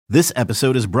This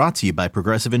episode is brought to you by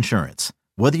Progressive Insurance.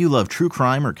 Whether you love true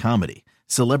crime or comedy,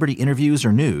 celebrity interviews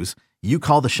or news, you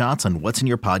call the shots on what's in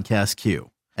your podcast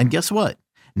queue. And guess what?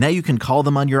 Now you can call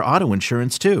them on your auto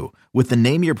insurance too with the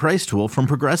Name Your Price tool from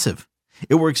Progressive.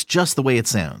 It works just the way it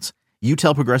sounds. You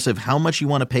tell Progressive how much you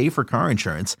want to pay for car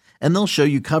insurance, and they'll show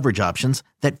you coverage options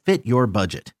that fit your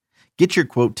budget. Get your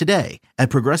quote today at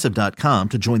Progressive.com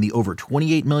to join the over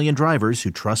 28 million drivers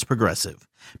who trust Progressive.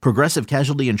 Progressive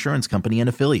Casualty Insurance Company and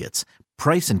Affiliates.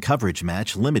 Price and coverage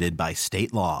match limited by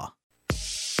state law.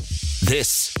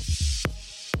 This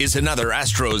is another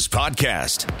Astros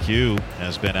podcast. Q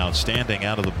has been outstanding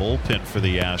out of the bullpen for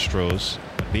the Astros.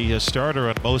 Be a starter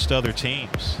on most other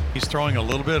teams. He's throwing a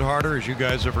little bit harder, as you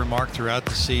guys have remarked throughout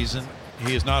the season.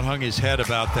 He has not hung his head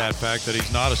about that fact that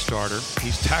he's not a starter.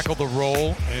 He's tackled the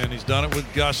role, and he's done it with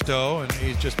gusto, and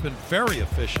he's just been very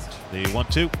efficient. The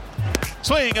 1-2.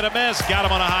 Swing and a miss. Got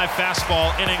him on a high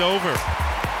fastball. Inning over.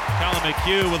 Colin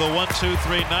McHugh with a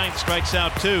 1-2-3-9. Strikes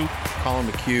out 2. Colin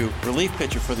McHugh, relief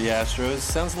pitcher for the Astros.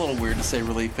 Sounds a little weird to say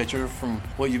relief pitcher from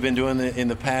what you've been doing in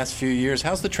the past few years.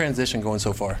 How's the transition going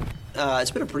so far? It's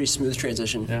been a pretty smooth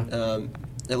transition,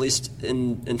 at least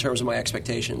in terms of my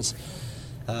expectations.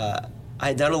 I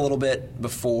had done a little bit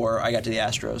before I got to the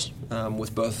Astros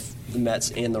with both the Mets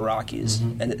and the Rockies,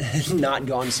 and it had not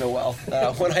gone so well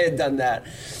when I had done that.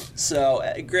 So,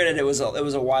 granted, it was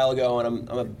a while ago, and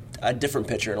I'm a different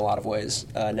pitcher in a lot of ways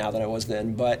now than I was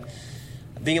then. But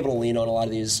being able to lean on a lot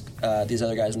of these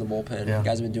other guys in the bullpen,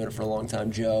 guys have been doing it for a long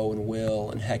time, Joe and Will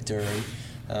and Hector,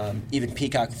 and even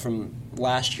Peacock from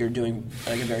last year doing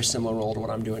like a very similar role to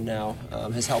what I'm doing now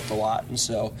has helped a lot. And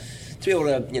so to be able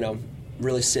to,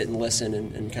 really sit and listen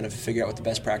and kind of figure out what the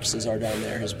best practices are down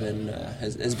there has been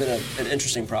an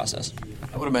interesting process.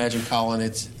 I would imagine, Colin,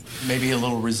 it's maybe a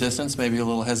little resistance, maybe a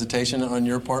little hesitation on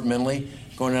your part mentally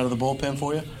going out of the bullpen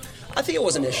for you? I think it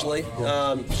was initially,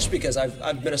 just because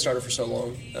I've been a starter for so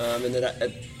long, and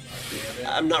that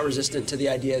I'm not resistant to the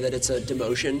idea that it's a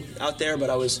demotion out there,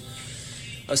 but I was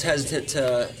hesitant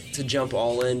to jump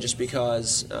all in just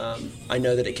because I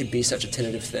know that it could be such a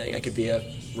tentative thing. I could be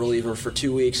a reliever for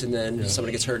 2 weeks and then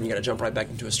somebody gets hurt and you got to jump right back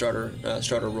into a starter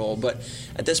role. But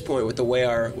at this point, with the way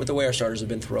our starters have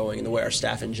been throwing and the way our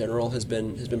staff in general has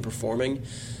been performing,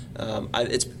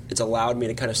 it's allowed me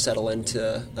to kind of settle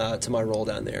into to my role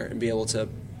down there and be able to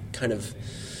kind of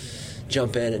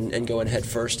jump in and go in head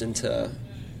first into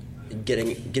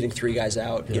getting 3 guys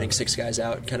out, getting 6 guys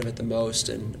out, kind of at the most,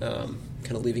 and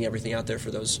kind of leaving everything out there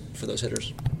for those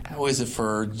hitters. How is it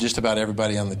for just about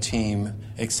everybody on the team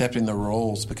accepting the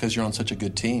roles because you're on such a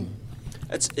good team?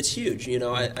 It's huge.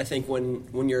 I think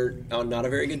when you're on not a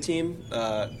very good team,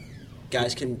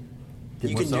 guys can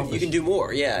you can do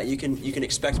more. Yeah, you can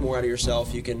expect more out of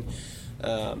yourself. You can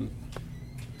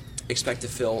expect to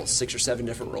fill 6 or 7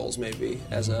 different roles maybe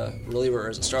as a reliever,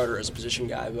 as a starter, as a position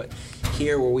guy. But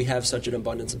here where we have such an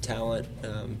abundance of talent,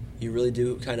 you really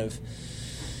do kind of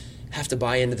have to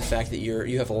buy into the fact that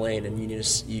you have a lane and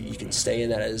you can stay in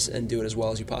that and do it as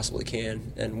well as you possibly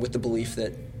can. And with the belief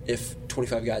that if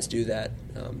 25 guys do that,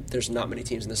 there's not many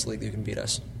teams in this league that can beat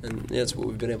us. And that's what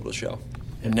we've been able to show.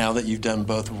 And now that you've done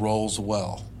both roles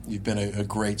well, you've been a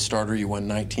great starter. You won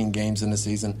 19 games in the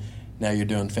season. Now you're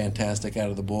doing fantastic out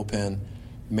of the bullpen.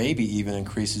 Maybe even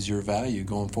increases your value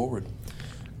going forward.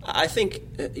 I think,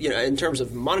 in terms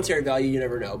of monetary value, you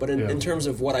never know. But in terms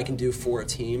of what I can do for a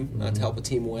team to help a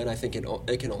team win, I think it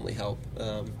can only help.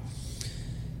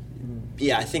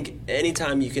 I think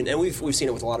anytime you can, and we've seen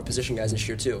it with a lot of position guys this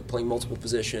year too, playing multiple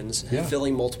positions,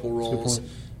 filling multiple roles.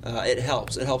 It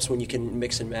helps. It helps when you can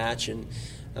mix and match and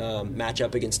match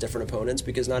up against different opponents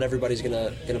because not everybody's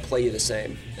gonna play you the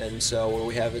same. And so when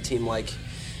we have a team like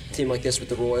this with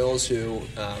the Royals, who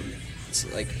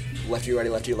it's like lefty righty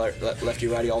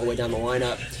all the way down the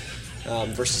lineup,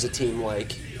 versus a team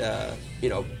like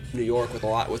New York with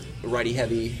righty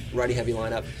heavy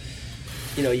lineup.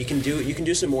 You can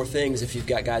do some more things if you've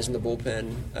got guys in the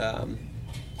bullpen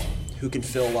who can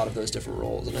fill a lot of those different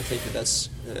roles, and I think that's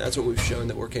what we've shown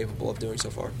that we're capable of doing so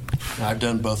far. I've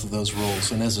done both of those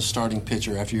roles, and as a starting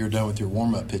pitcher, after you're done with your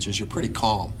warm-up pitches, you're pretty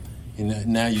calm.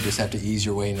 Now you just have to ease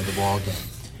your way into the ball game.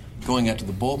 Going out to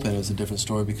the bullpen is a different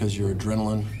story because your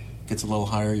adrenaline gets a little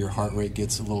higher, your heart rate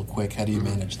gets a little quick. How do you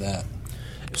manage that?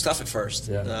 It was tough at first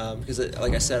because,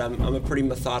 like I said, I'm a pretty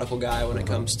methodical guy when it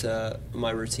comes to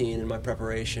my routine and my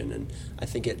preparation, and I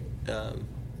think it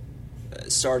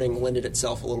starting lended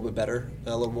itself a little bit better,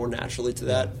 a little more naturally to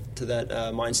that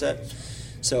mindset.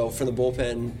 So for the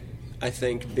bullpen, I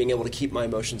think being able to keep my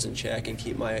emotions in check and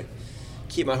keep my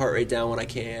heart rate down when I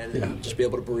can, and just be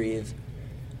able to breathe,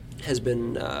 has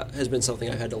been something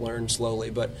I've had to learn slowly.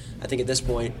 But I think at this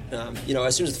point,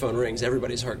 as soon as the phone rings,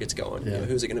 everybody's heart gets going. Yeah.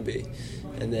 Who's it going to be?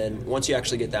 And then once you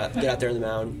actually get out there on the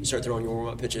mound, you start throwing your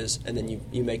warm-up pitches, and then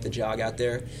you make the jog out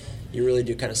there, you really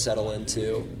do kind of settle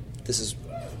into this is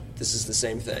the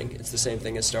same thing. It's the same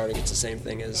thing as starting. It's the same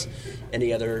thing as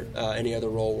any other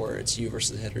role where it's you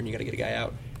versus the hitter, and you got to get a guy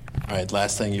out. All right,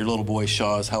 last thing. Your little boy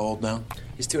Shaw is how old now?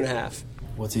 He's 2.5.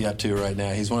 What's he up to right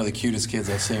now? He's one of the cutest kids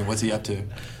I've seen. What's he up to?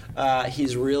 He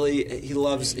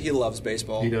loves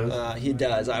baseball. He does? He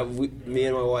does. Me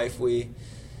and my wife, we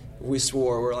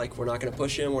swore we're not going to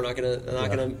push him. We're not going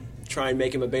to try and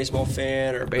make him a baseball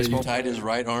fan or a baseball. But you tied his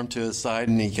right arm to his side,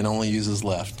 and he can only use his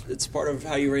left. It's part of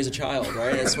how you raise a child,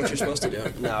 right? That's what you're supposed to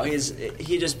do. No,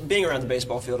 he just being around the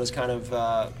baseball field is kind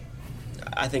of.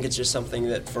 I think it's just something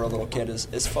that for a little kid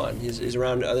is fun. He's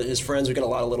around his friends. We've got a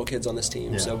lot of little kids on this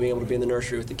team, so being able to be in the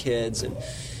nursery with the kids and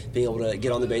being able to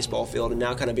get on the baseball field, and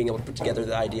now kind of being able to put together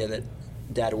the idea that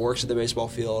Dad works at the baseball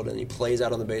field and he plays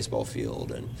out on the baseball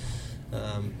field, and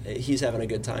he's having a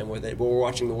good time with it. But we're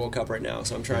watching the World Cup right now,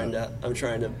 so I'm trying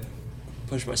to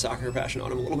push my soccer passion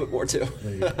on him a little bit more too.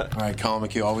 All right, Colin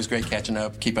McHugh, always great catching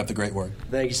up. Keep up the great work.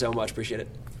 Thank you so much. Appreciate it.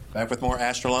 Back with more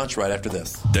Astro Lunch right after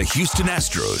this. The Houston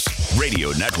Astros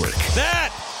Radio Network.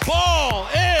 That ball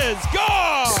is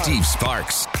gone! Steve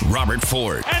Sparks, Robert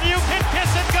Ford. And you can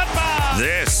kiss it goodbye!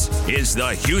 This is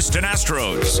the Houston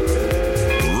Astros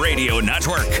Radio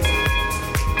Network.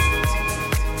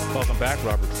 Welcome back.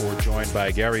 Robert Ford joined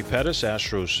by Gary Pettis,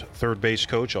 Astros third base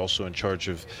coach, also in charge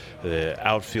of the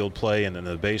outfield play and then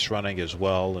the base running as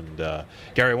well. And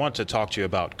Gary, I want to talk to you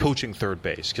about coaching third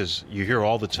base, because you hear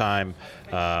all the time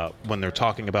when they're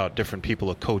talking about different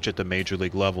people to coach at the major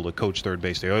league level to coach third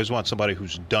base, they always want somebody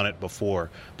who's done it before.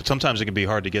 But sometimes it can be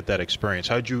hard to get that experience.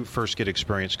 How did you first get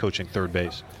experience coaching third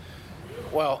base?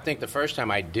 Well, I think the first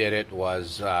time I did it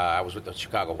was I was with the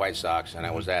Chicago White Sox, and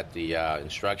I was at the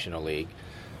Instructional League.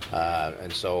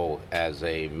 And so as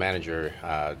a manager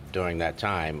during that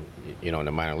time, in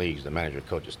the minor leagues, the manager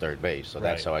coaches third base. So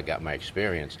that's how I got my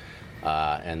experience.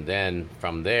 And then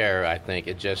from there, I think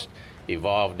it just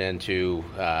evolved into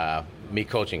me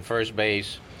coaching first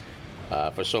base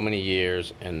for so many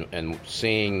years and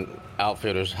seeing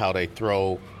outfielders, how they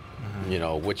throw,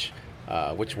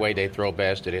 which way they throw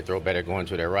best. Do they throw better going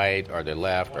to their right or their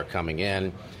left or coming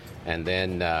in? And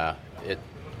then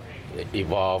it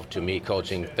evolved to me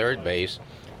coaching third base,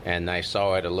 and I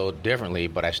saw it a little differently,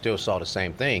 but I still saw the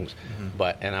same things.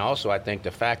 And I think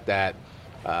the fact that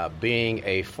being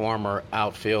a former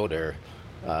outfielder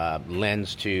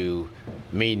lends to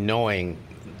me knowing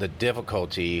the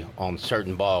difficulty on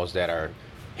certain balls that are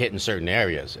hit in certain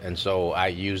areas, and so I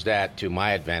use that to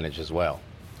my advantage as well.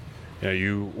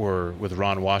 You were with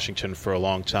Ron Washington for a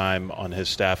long time on his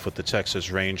staff with the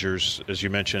Texas Rangers. As you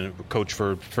mentioned, coach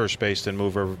for first base, then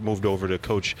moved over to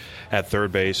coach at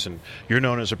third base. And you're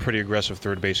known as a pretty aggressive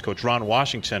third base coach. Ron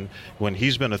Washington, when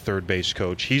he's been a third base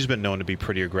coach, he's been known to be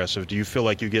pretty aggressive. Do you feel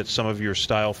like you get some of your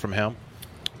style from him?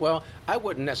 Well, I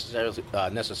wouldn't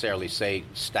necessarily say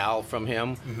style from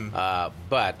him,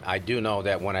 but I do know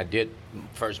that when I did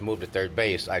first move to third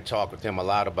base, I talked with him a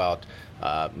lot about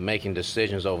making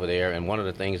decisions over there. And one of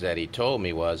the things that he told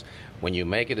me was, when you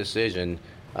make a decision,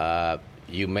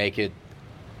 you make it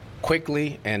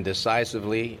quickly and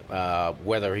decisively.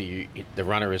 Whether the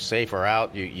runner is safe or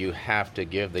out, you have to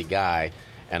give the guy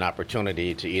an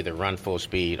opportunity to either run full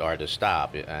speed or to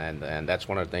stop. And that's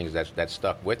one of the things that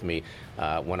stuck with me.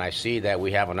 When I see that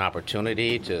we have an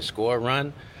opportunity to score a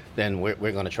run, then we're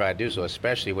going to try to do so,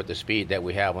 especially with the speed that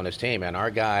we have on this team. And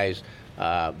our guys,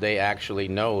 they actually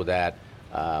know that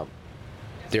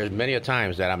there's many a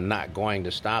times that I'm not going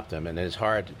to stop them. And it's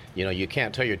hard, you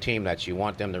can't tell your team that you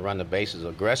want them to run the bases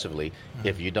aggressively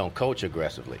if you don't coach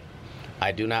aggressively.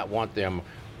 I do not want them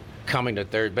coming to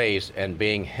third base and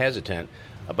being hesitant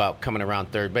about coming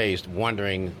around third base,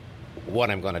 wondering what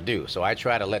I'm going to do. So I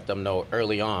try to let them know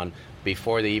early on,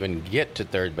 before they even get to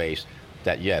third base,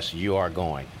 that yes, you are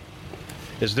going.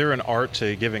 Is there an art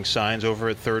to giving signs over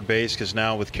at third base? Because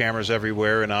now with cameras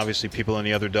everywhere and obviously people in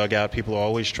the other dugout, people are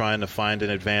always trying to find an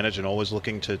advantage and always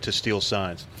looking to steal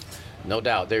signs. No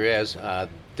doubt there is.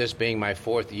 This being my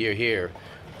fourth year here,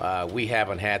 we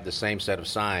haven't had the same set of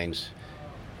signs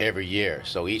every year.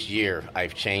 So each year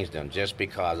I've changed them, just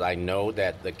because I know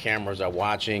that the cameras are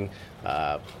watching,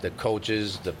 the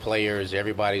coaches, the players,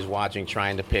 everybody's watching,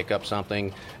 trying to pick up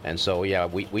something. And so,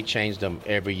 we change them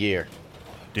every year.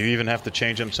 Do you even have to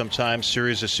change them sometimes,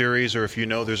 series to series, or if you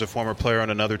know there's a former player on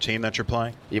another team that you're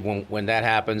playing? When that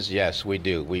happens, yes, we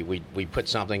do. We put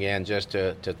something in just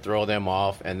to throw them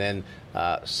off. And then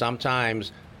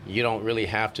sometimes you don't really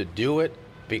have to do it,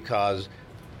 because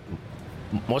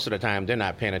most of the time they're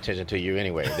not paying attention to you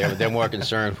anyway. They're more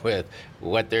concerned with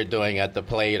what they're doing at the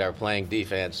plate or playing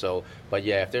defense. So, but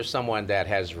yeah, if there's someone that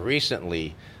has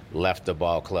recently left the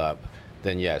ball club,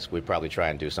 then yes, we'd probably try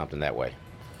and do something that way.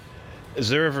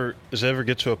 Does it ever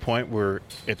get to a point where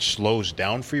it slows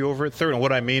down for you over at third? And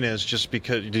what I mean is, just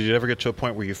because, did you ever get to a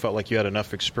point where you felt like you had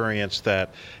enough experience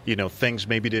that, things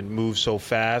maybe didn't move so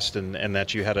fast and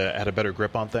that you had a better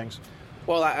grip on things?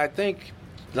 Well, I think,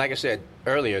 like I said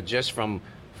earlier, just from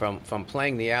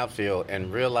playing the outfield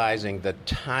and realizing the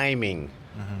timing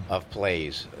of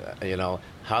plays,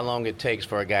 how long it takes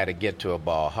for a guy to get to a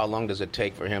ball, how long does it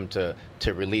take for him to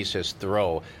release his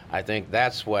throw. I think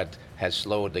that's what has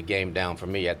slowed the game down for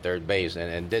me at third base,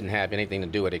 and didn't have anything to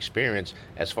do with experience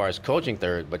as far as coaching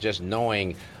third, but just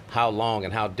knowing how long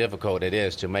and how difficult it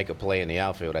is to make a play in the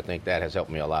outfield. I think that has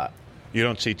helped me a lot. You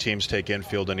don't see teams take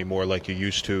infield anymore like you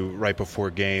used to right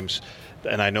before games.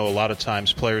 And I know a lot of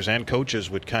times players and coaches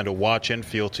would kind of watch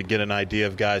infield to get an idea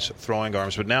of guys' throwing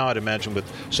arms. But now I'd imagine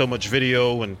with so much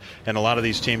video and a lot of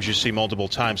these teams you see multiple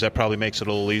times, that probably makes it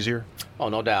a little easier. Oh,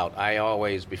 no doubt. I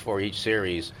always, before each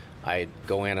series, I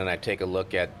go in and I take a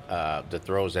look at the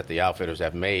throws that the outfielders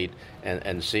have made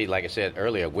and see, like I said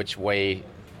earlier, which way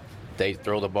they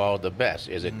throw the ball the best.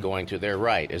 Is it going to their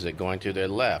right? Is it going to their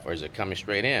left? Or is it coming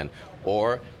straight in?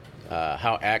 Or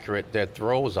how accurate their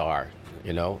throws are.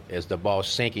 Is the ball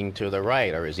sinking to the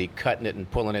right, or is he cutting it and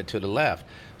pulling it to the left?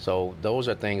 So those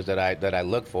are things that I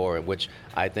look for, which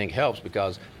I think helps,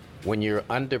 because when you're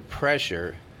under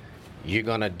pressure, you're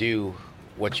going to do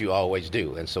what you always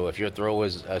do. And so if your throw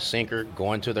is a sinker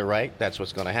going to the right, that's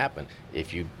what's going to happen.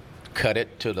 If you cut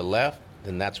it to the left,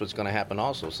 then that's what's going to happen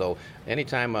also. So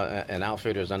anytime an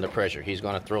outfielder is under pressure, he's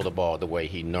going to throw the ball the way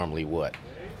he normally would.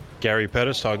 Gary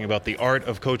Pettis talking about the art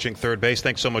of coaching third base.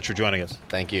 Thanks so much for joining us.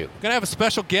 Thank you. Going to have a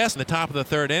special guest in the top of the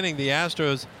third inning. The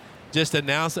Astros just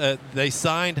announced they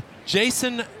signed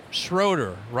Jason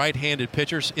Schroeder, right-handed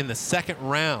pitchers, in the second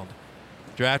round.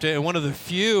 Drafted, and one of the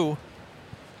few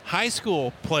high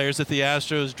school players that the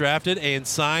Astros drafted and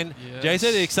signed. Yes.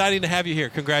 Jason, exciting to have you here.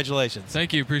 Congratulations.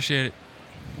 Thank you. Appreciate it.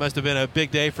 Must have been a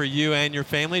big day for you and your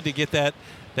family to get that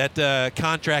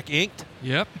contract inked.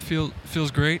 Yep,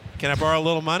 feels great. Can I borrow a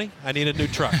little money? I need a new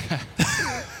truck.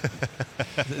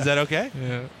 Is that okay?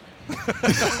 Yeah.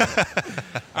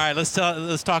 All right,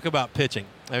 let's talk about pitching.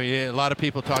 I mean, a lot of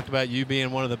people talked about you being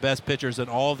one of the best pitchers in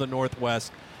all of the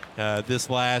Northwest this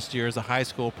last year as a high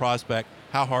school prospect.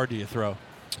 How hard do you throw?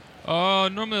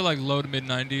 Normally like low to mid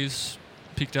 90s.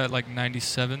 Peaked at like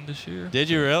 97 this year. Did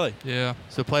you really? Yeah.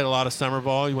 So played a lot of summer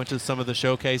ball. You went to some of the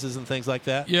showcases and things like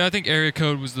that? Yeah, I think area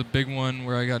code was the big one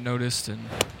where I got noticed and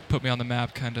put me on the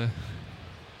map, kind of.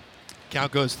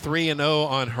 Count goes 3-0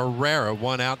 on Herrera.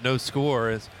 1 out, no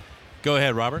score. Go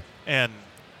ahead, Robert. And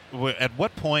at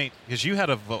what point, because you had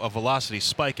a velocity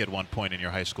spike at one point in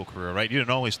your high school career, right? You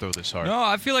didn't always throw this hard. No,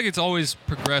 I feel like it's always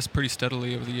progressed pretty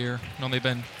steadily over the year. Normally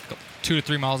been 2 to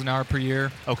 3 miles an hour per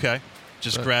year. Okay.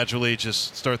 Gradually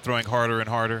just start throwing harder and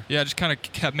harder? Yeah, just kind of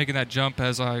kept making that jump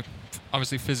as I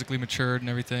obviously physically matured and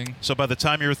everything. So by the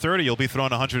time you're 30, you'll be throwing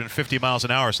 150 miles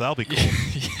an hour, so that'll be cool.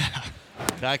 Yeah.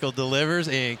 Keuchel delivers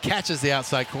and catches the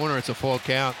outside corner. It's a full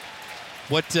count.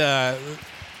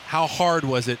 How hard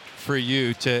was it for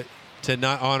you to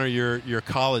not honor your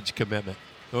college commitment?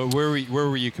 Where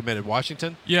were you committed?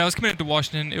 Washington? Yeah, I was committed to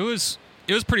Washington. It was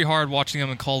pretty hard watching them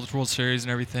in College World Series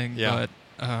and everything. Yeah.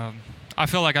 But I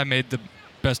feel like I made the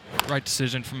right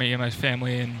decision for me and my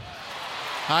family. And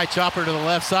high chopper to the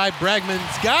left side.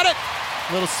 Bregman's got it.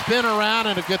 Little spin around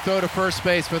and a good throw to first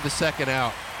base for the second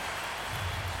out.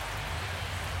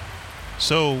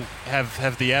 So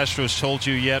have the Astros told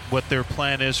you yet what their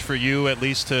plan is for you, at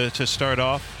least to start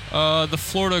off? The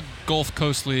Florida Gulf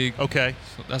Coast League. Okay.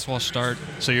 So that's where I'll start.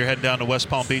 So you're heading down to West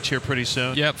Palm Beach here pretty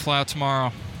soon? Yep, fly out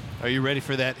tomorrow. Are you ready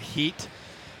for that heat?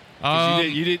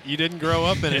 You didn't grow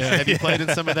up in it. Have you played in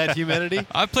some of that humidity?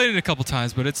 I've played it a couple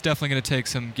times, but it's definitely going to take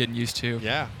some getting used to.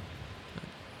 Yeah.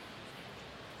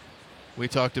 We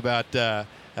talked about a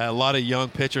lot of young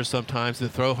pitchers sometimes that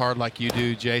throw hard like you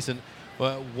do, Jason.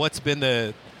 What's been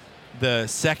the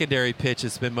secondary pitch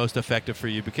that's been most effective for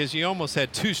you? Because you almost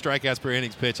had 2 strikeouts per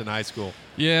innings pitch in high school.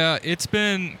 Yeah, it's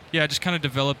been just kind of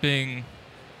developing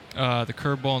the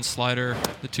curveball and slider,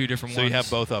 the 2 different ones. So you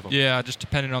have both of them? Yeah, just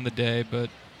depending on the day,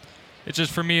 but it's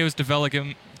just, for me, it was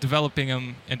developing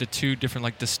them into 2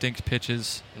 different, distinct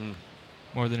pitches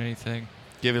more than anything.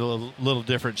 Give it a little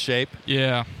different shape?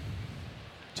 Yeah.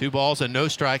 2 balls and no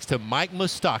strikes to Mike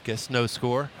Moustakas, no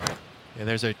score. And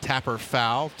there's a Tapper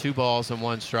foul, 2 balls and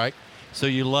 1 strike. So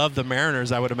you love the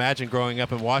Mariners, I would imagine, growing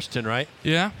up in Washington, right?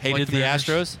 Yeah. Hated the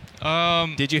Astros?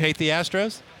 Did you hate the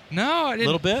Astros? No, I didn't.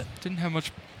 A little bit? Didn't have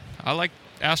much. I like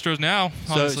Astros now,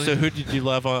 honestly. So who did you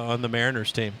love on the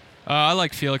Mariners team? I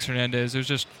like Felix Hernandez. It was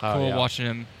just cool yeah. watching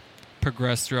him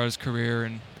progress throughout his career,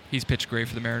 and he's pitched great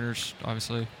for the Mariners,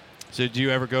 obviously. So did you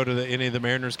ever go to any of the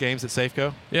Mariners games at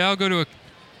Safeco? Yeah, I'll go to a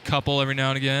couple every now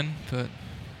and again, but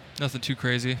nothing too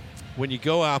crazy. When you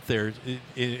go out there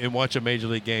and watch a Major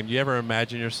League game, do you ever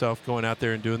imagine yourself going out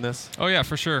there and doing this? Oh, yeah,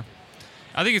 for sure.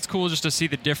 I think it's cool just to see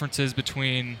the differences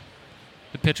between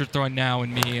the pitcher throwing now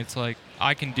and me. It's like,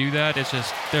 I can do that. It's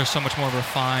just they're so much more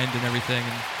refined and everything.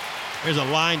 And there's a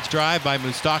line drive by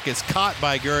Moustakas, caught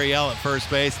by Gurriel at first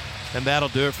base, and that'll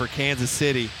do it for Kansas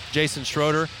City. Jason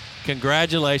Schroeder,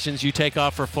 congratulations. You take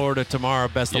off for Florida tomorrow.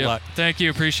 Best of luck. Thank you.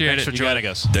 Appreciate Thanks it. for joining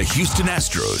us. The Houston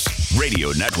Astros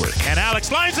Radio Network. And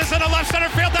Alex lines us into left center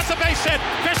field. That's a base hit.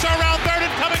 Fisher around third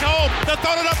and coming home. The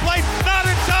throw to the plate. Not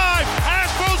in time.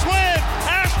 Astros win.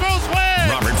 Astros win.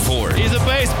 Robert Ford. He's a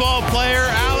baseball player.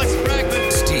 Alex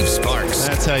Bregman. Steve Sparks.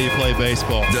 That's how you play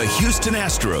baseball. The Houston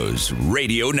Astros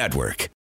Radio Network.